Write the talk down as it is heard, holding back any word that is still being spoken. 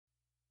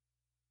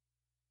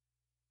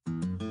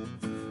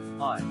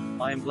Hi,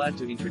 I am glad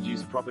to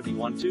introduce property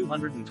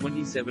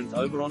 1227th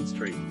Oberon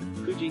Street,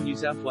 Coogee, New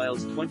South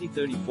Wales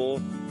 2034.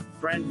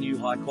 Brand new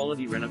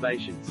high-quality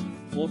renovations.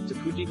 Walk to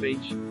Coogee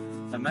Beach.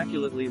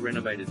 Immaculately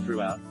renovated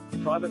throughout.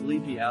 Private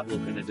leafy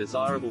outlook and a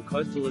desirable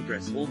coastal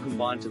address all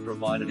combine to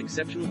provide an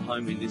exceptional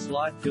home in this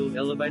light-filled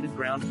elevated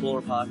ground floor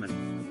apartment.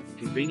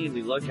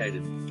 Conveniently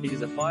located, it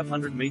is a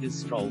 500 meters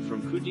stroll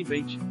from Coogee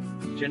Beach.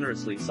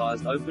 Generously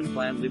sized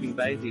open-plan living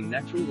bathed in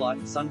natural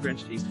light,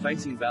 sun-drenched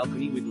east-facing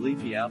balcony with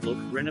leafy outlook,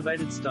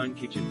 renovated stone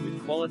kitchen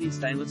with quality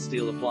stainless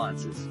steel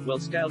appliances,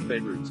 well-scaled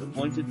bedrooms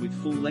appointed with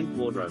full-length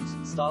wardrobes,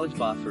 stylish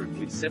bathroom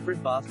with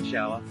separate bath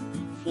shower,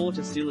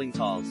 floor-to-ceiling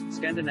tiles,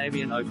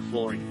 Scandinavian oak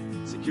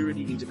flooring,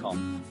 security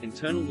intercom,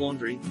 internal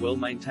laundry,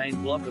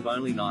 well-maintained block of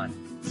only 9.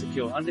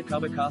 Secure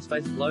undercover car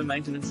space,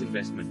 low-maintenance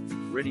investment.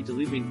 Ready to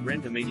live in,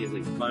 rent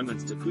immediately.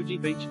 Moments to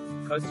Coogee Beach,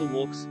 coastal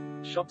walks,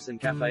 shops and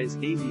cafes,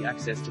 easy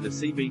access to the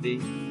CBD,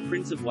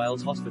 Prince of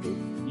Wales Hospital,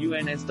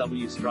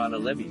 UNSW strata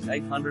levies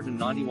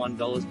 $891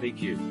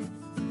 PQ.